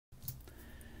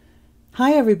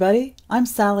Hi everybody, I'm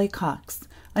Sally Cox.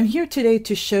 I'm here today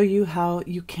to show you how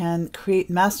you can create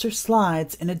master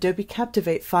slides in Adobe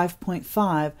Captivate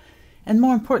 5.5 and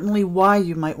more importantly why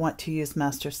you might want to use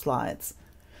master slides.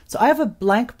 So I have a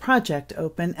blank project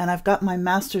open and I've got my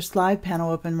master slide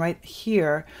panel open right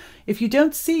here. If you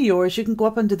don't see yours, you can go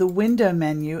up under the window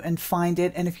menu and find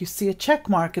it, and if you see a check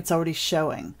mark, it's already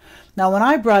showing. Now when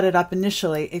I brought it up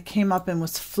initially, it came up and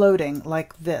was floating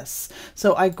like this.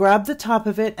 So I grab the top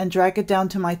of it and drag it down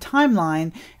to my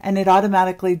timeline and it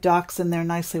automatically docks in there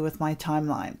nicely with my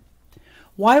timeline.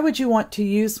 Why would you want to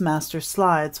use master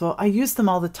slides? Well, I use them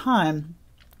all the time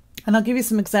and I'll give you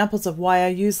some examples of why I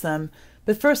use them.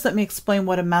 But first, let me explain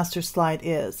what a master slide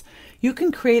is. You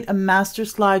can create a master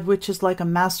slide which is like a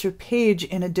master page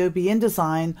in Adobe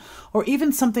InDesign, or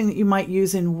even something that you might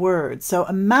use in Word. So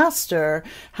a master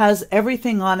has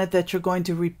everything on it that you're going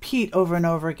to repeat over and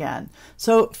over again.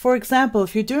 So for example,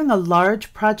 if you're doing a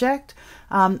large project,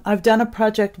 I've done a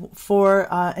project for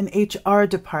an HR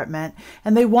department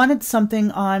and they wanted something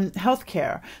on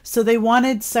healthcare. So they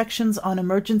wanted sections on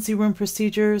emergency room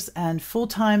procedures and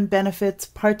full-time benefits,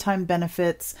 part-time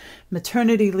benefits,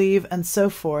 maternity leave, and so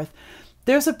forth.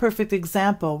 There's a perfect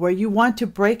example where you want to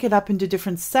break it up into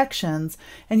different sections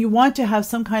and you want to have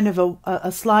some kind of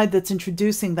a slide that's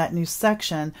introducing that new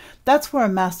section. That's where a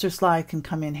master slide can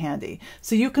come in handy.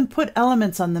 So you can put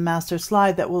elements on the master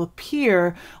slide that will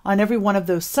appear on every one of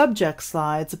those subject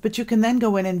slides, but you can then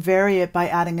go in and vary it by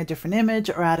adding a different image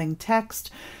or adding text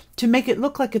to make it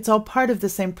look like it's all part of the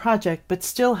same project but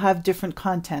still have different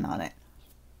content on it.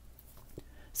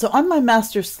 So on my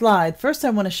master slide, first I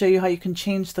want to show you how you can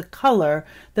change the color,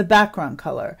 the background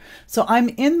color. So I'm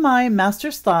in my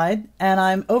master slide and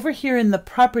I'm over here in the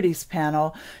properties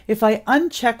panel. If I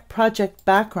uncheck project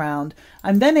background,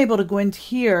 I'm then able to go into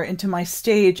here into my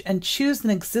stage and choose an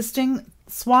existing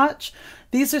swatch.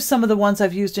 These are some of the ones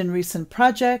I've used in recent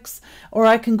projects, or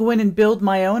I can go in and build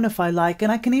my own if I like, and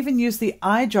I can even use the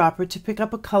eyedropper to pick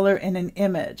up a color in an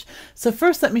image. So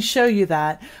first let me show you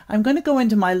that. I'm going to go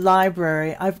into my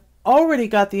library. I've already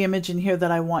got the image in here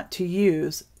that I want to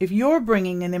use. If you're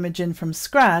bringing an image in from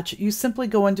scratch, you simply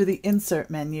go under the Insert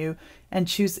menu and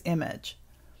choose Image.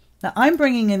 Now I'm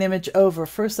bringing an image over.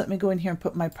 First let me go in here and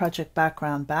put my project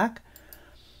background back.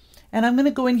 And I'm going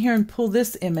to go in here and pull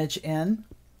this image in.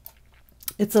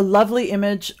 It's a lovely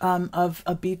image of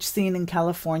a beach scene in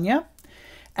California.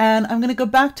 And I'm going to go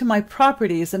back to my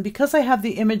properties, and because I have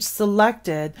the image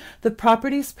selected, the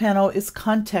properties panel is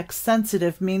context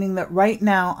sensitive, meaning that right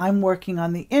now I'm working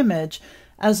on the image,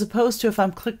 as opposed to if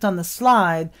I'm clicked on the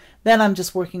slide, then I'm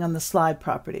just working on the slide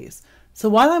properties. So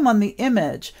while I'm on the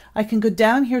image, I can go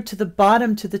down here to the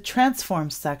bottom to the transform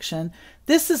section.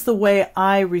 This is the way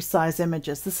I resize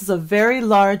images. This is a very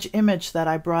large image that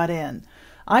I brought in.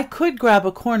 I could grab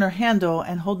a corner handle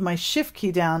and hold my shift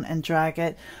key down and drag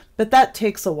it, but that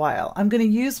takes a while. I'm going to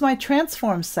use my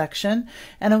transform section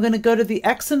and I'm going to go to the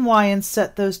X and Y and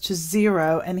set those to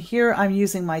 0, and here I'm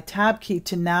using my tab key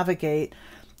to navigate,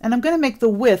 and I'm going to make the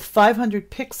width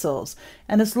 500 pixels,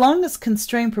 and as long as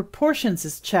constrain proportions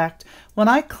is checked, when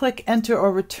I click enter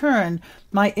or return,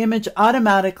 my image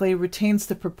automatically retains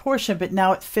the proportion, but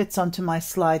now it fits onto my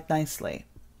slide nicely.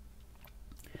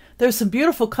 There's some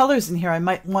beautiful colors in here I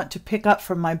might want to pick up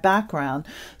from my background.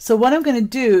 So what I'm going to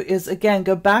do is, again,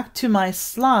 go back to my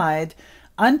slide,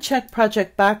 uncheck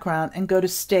project background, and go to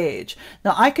stage.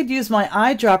 Now I could use my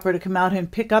eyedropper to come out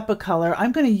and pick up a color.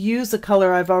 I'm going to use a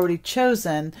color I've already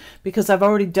chosen because I've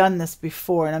already done this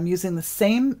before, and I'm using the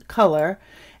same color.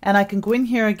 And I can go in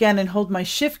here again and hold my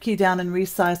shift key down and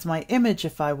resize my image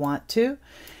if I want to.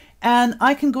 And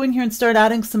I can go in here and start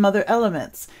adding some other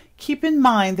elements. Keep in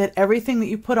mind that everything that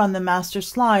you put on the master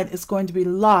slide is going to be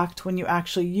locked when you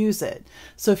actually use it.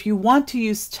 So if you want to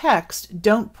use text,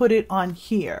 don't put it on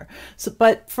here.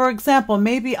 But for example,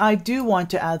 maybe I do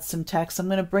want to add some text. I'm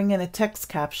going to bring in a text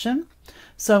caption.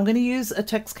 So I'm going to use a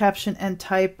text caption and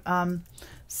type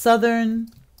Southern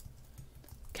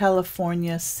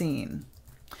California scene.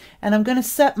 And I'm going to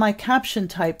set my caption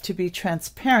type to be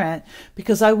transparent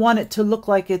because I want it to look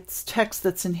like it's text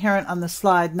that's inherent on the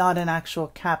slide, not an actual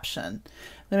caption.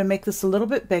 I'm going to make this a little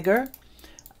bit bigger,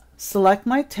 select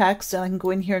my text, and I can go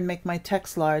in here and make my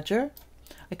text larger.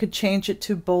 I could change it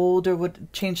to bold or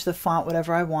would change the font,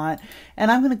 whatever I want. And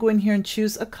I'm going to go in here and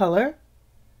choose a color.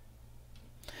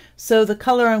 So the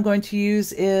color I'm going to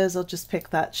use is, I'll just pick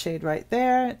that shade right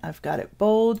there. I've got it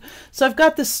bold. So I've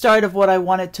got the start of what I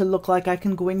want it to look like. I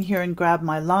can go in here and grab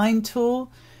my line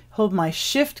tool, hold my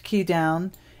shift key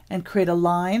down and create a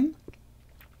line.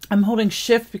 I'm holding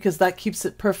shift because that keeps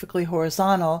it perfectly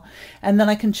horizontal. And then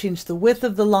I can change the width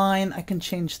of the line. I can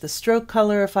change the stroke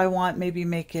color if I want, maybe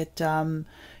make it,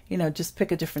 you know, just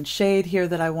pick a different shade here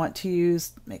that I want to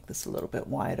use, make this a little bit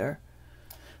wider.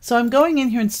 So I'm going in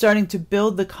here and starting to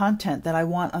build the content that I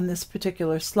want on this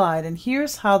particular slide. And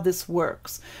here's how this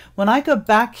works. When I go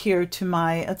back here to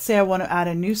my, let's say I want to add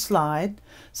a new slide.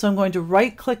 So I'm going to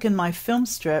right click in my film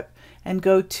strip and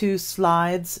go to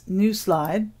Slides, New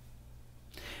Slide.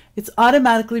 It's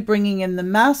automatically bringing in the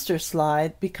master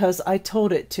slide because I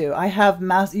told it to. I have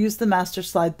used the master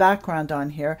slide background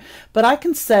on here, but I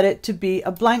can set it to be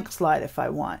a blank slide if I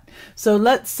want. So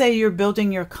let's say you're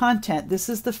building your content. This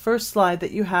is the first slide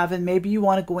that you have, and maybe you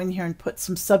want to go in here and put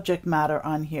some subject matter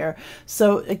on here.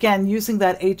 So again, using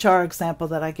that HR example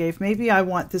that I gave, maybe I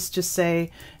want this to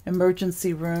say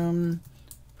emergency room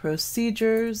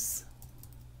procedures.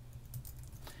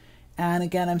 And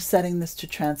again, I'm setting this to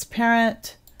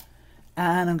transparent.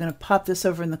 And I'm going to pop this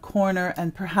over in the corner,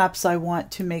 and perhaps I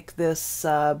want to make this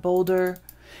bolder.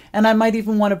 And I might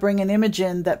even want to bring an image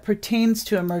in that pertains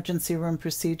to emergency room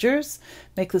procedures.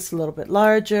 Make this a little bit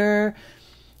larger,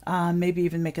 maybe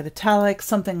even make it italic,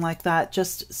 something like that,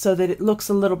 just so that it looks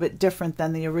a little bit different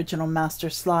than the original master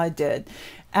slide did.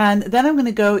 And then I'm going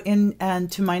to go in and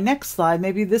to my next slide.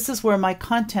 Maybe this is where my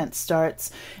content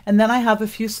starts. And then I have a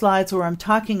few slides where I'm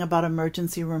talking about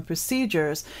emergency room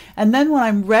procedures. And then when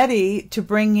I'm ready to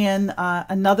bring in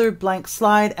another blank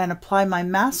slide and apply my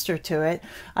master to it,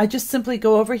 I just simply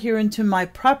go over here into my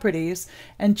properties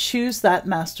and choose that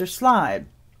master slide.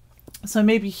 So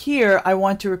maybe here I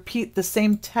want to repeat the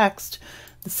same text,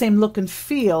 the same look and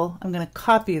feel. I'm going to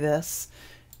copy this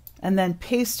and then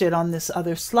paste it on this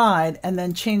other slide and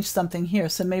then change something here.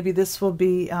 So maybe this will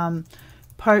be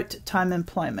part-time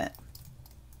employment.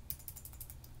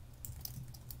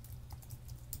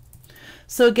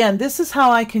 So again, this is how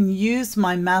I can use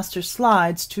my master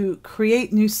slides to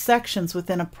create new sections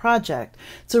within a project.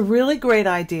 It's a really great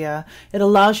idea. It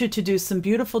allows you to do some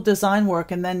beautiful design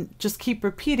work and then just keep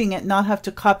repeating it, not have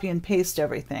to copy and paste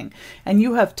everything. And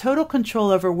you have total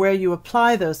control over where you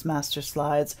apply those master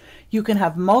slides. You can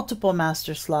have multiple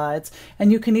master slides,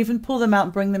 and you can even pull them out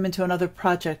and bring them into another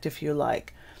project if you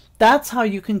like. That's how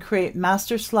you can create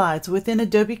master slides within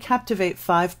Adobe Captivate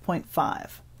 5.5.